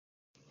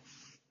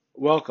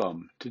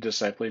Welcome to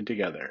Discipling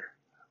Together,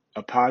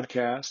 a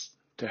podcast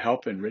to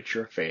help enrich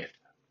your faith.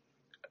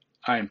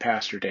 I am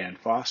Pastor Dan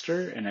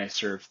Foster, and I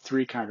serve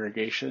 3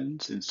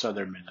 congregations in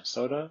southern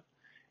Minnesota,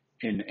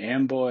 in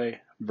Amboy,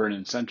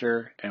 Vernon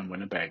Center, and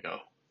Winnebago.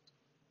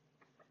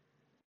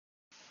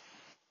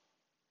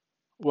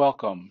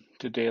 Welcome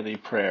to Daily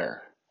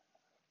Prayer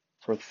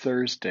for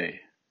Thursday,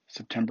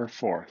 September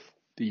 4th,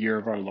 the year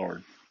of our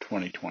Lord,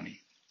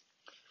 2020.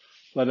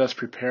 Let us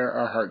prepare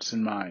our hearts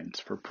and minds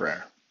for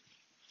prayer.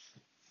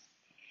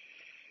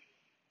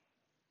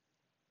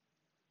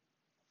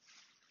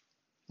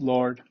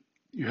 Lord,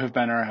 you have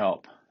been our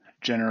help,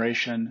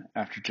 generation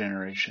after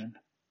generation.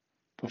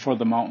 Before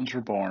the mountains were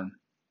born,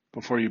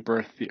 before you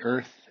birthed the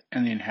earth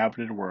and the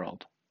inhabited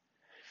world,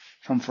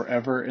 from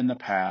forever in the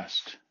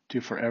past to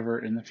forever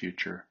in the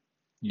future,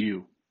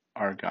 you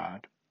are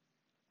God.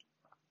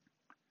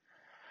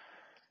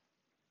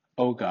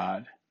 O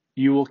God,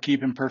 you will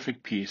keep in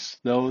perfect peace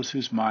those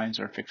whose minds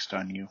are fixed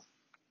on you.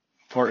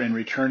 For in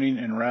returning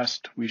and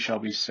rest we shall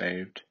be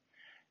saved,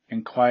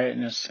 and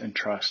quietness and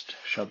trust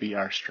shall be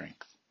our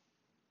strength.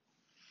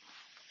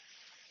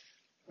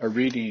 A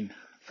reading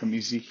from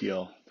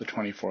Ezekiel, the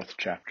 24th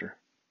chapter.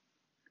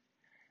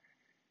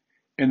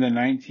 In the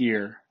 9th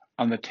year,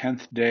 on the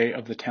 10th day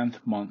of the 10th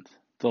month,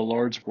 the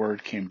Lord's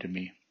word came to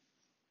me.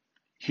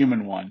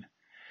 Human one,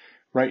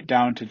 write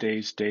down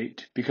today's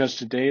date, because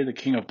today the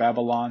king of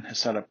Babylon has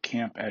set up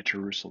camp at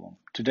Jerusalem.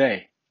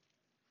 Today.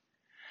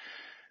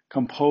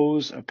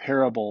 Compose a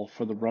parable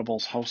for the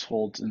rebels'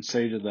 households and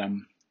say to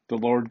them, the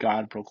Lord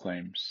God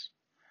proclaims,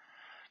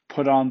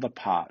 put on the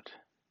pot,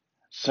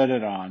 set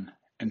it on,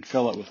 and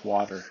fill it with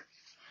water.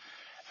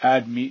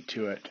 Add meat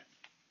to it,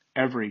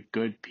 every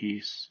good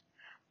piece,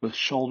 with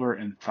shoulder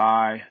and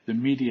thigh, the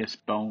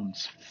meatiest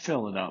bones,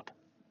 fill it up.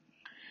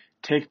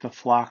 Take the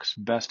flock's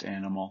best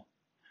animal,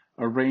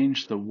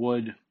 arrange the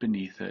wood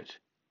beneath it,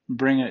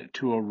 bring it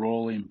to a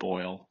rolling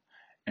boil,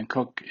 and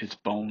cook its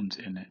bones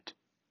in it.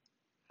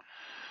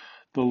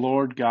 The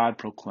Lord God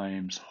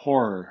proclaims,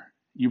 horror,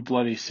 you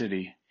bloody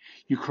city,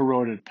 you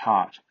corroded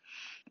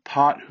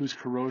pot whose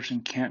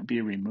corrosion can't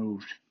be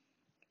removed.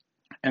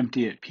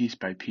 Empty it piece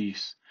by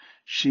piece.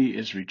 She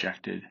is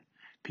rejected,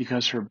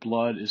 because her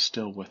blood is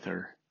still with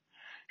her.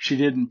 She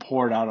didn't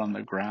pour it out on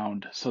the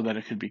ground so that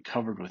it could be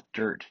covered with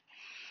dirt,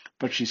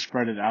 but she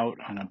spread it out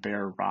on a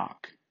bare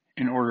rock,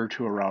 in order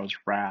to arouse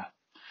wrath,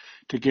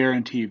 to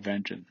guarantee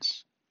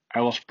vengeance.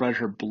 I will spread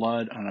her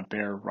blood on a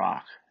bare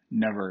rock,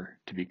 never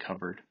to be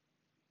covered.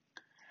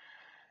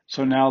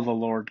 So now the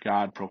Lord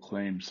God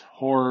proclaims,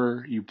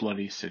 horror, you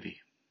bloody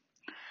city.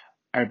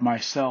 I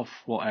myself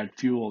will add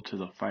fuel to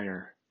the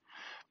fire.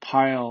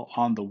 Pile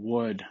on the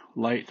wood,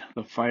 light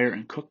the fire,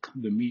 and cook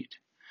the meat.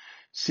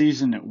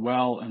 Season it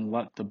well and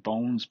let the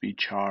bones be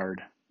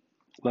charred.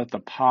 Let the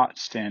pot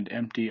stand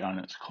empty on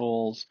its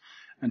coals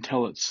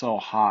until it's so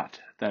hot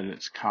that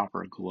its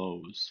copper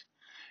glows.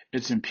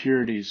 Its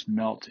impurities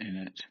melt in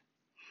it,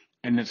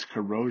 and its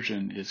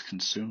corrosion is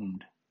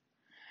consumed.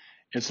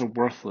 It's a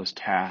worthless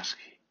task.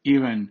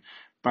 Even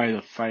by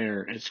the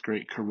fire, its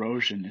great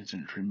corrosion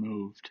isn't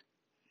removed.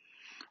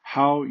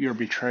 How your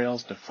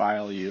betrayals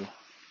defile you.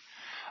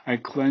 I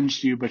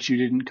cleansed you, but you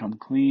didn't come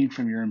clean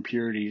from your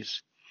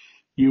impurities.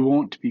 You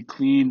won't be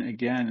clean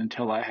again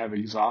until I have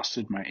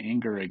exhausted my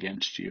anger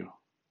against you.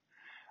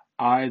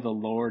 I, the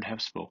Lord, have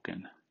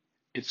spoken.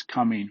 It's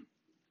coming,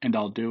 and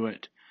I'll do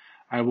it.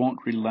 I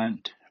won't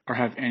relent or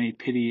have any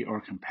pity or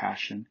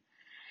compassion.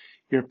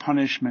 Your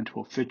punishment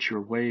will fit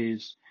your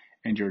ways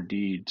and your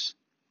deeds.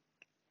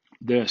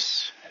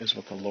 This is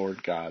what the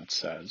Lord God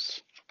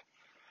says.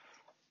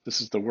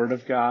 This is the word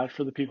of God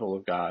for the people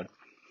of God.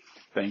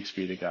 Thanks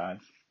be to God.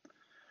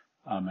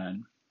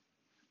 Amen.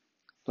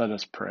 Let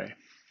us pray.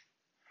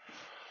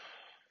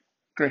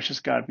 Gracious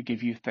God, we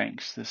give you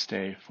thanks this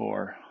day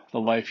for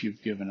the life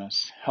you've given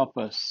us. Help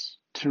us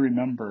to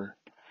remember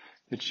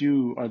that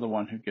you are the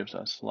one who gives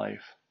us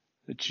life,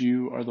 that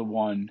you are the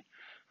one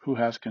who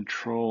has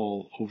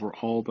control over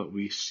all that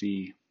we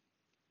see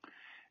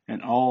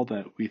and all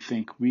that we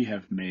think we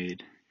have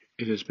made.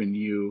 It has been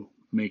you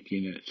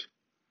making it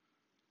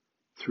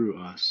through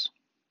us.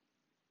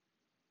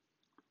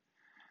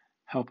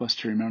 Help us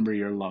to remember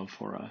your love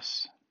for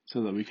us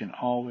so that we can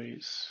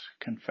always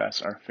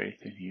confess our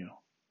faith in you.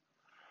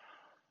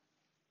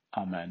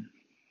 Amen.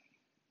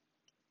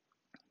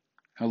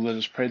 Now let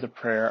us pray the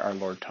prayer our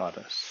Lord taught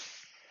us.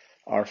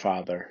 Our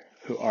Father,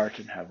 who art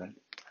in heaven,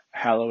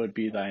 hallowed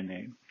be thy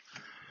name.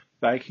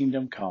 Thy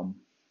kingdom come,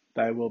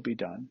 thy will be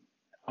done,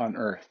 on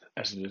earth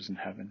as it is in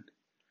heaven.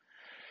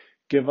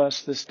 Give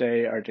us this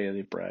day our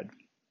daily bread,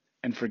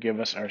 and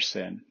forgive us our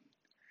sin,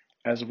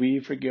 as we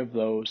forgive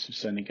those who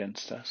sin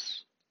against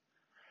us.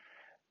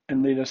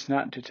 And lead us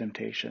not into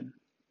temptation,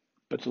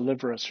 but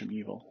deliver us from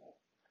evil.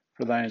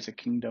 For thine is the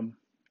kingdom,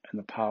 and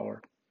the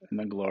power, and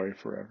the glory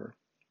forever.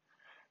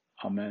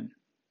 Amen.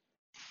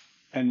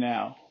 And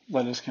now,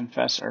 let us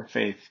confess our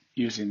faith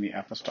using the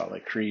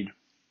Apostolic Creed.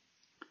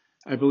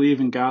 I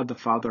believe in God the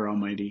Father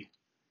Almighty,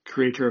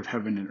 creator of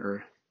heaven and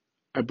earth.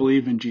 I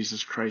believe in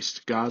Jesus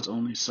Christ, God's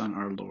only Son,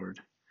 our Lord,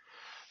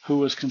 who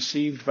was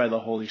conceived by the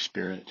Holy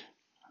Spirit,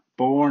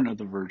 born of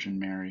the Virgin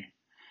Mary,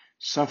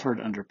 suffered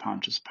under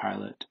Pontius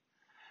Pilate,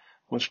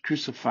 was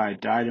crucified,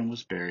 died, and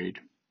was buried.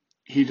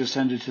 He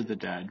descended to the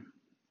dead.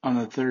 On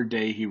the third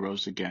day he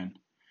rose again.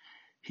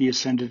 He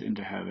ascended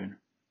into heaven,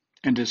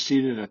 and is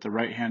seated at the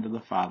right hand of the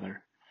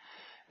Father,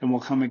 and will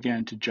come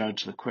again to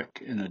judge the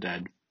quick and the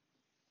dead.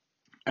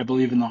 I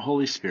believe in the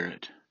Holy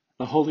Spirit,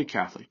 the Holy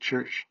Catholic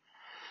Church,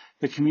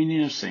 the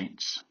communion of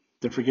saints,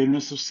 the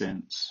forgiveness of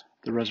sins,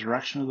 the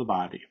resurrection of the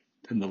body,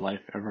 and the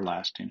life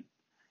everlasting.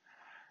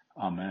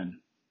 Amen.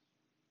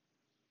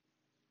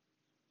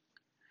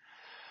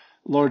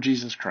 Lord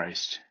Jesus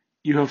Christ,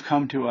 you have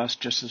come to us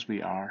just as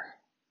we are.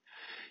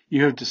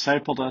 You have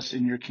discipled us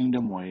in your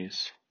kingdom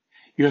ways.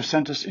 You have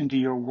sent us into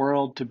your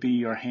world to be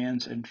your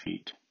hands and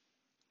feet.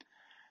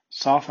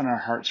 Soften our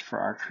hearts for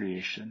our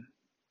creation,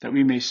 that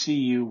we may see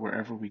you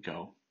wherever we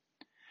go.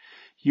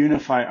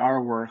 Unify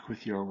our work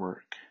with your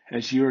work,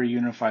 as you are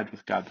unified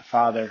with God the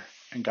Father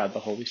and God the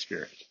Holy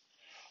Spirit.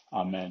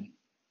 Amen.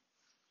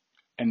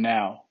 And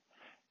now,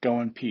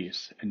 go in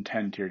peace and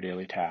tend to your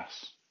daily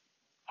tasks.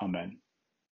 Amen.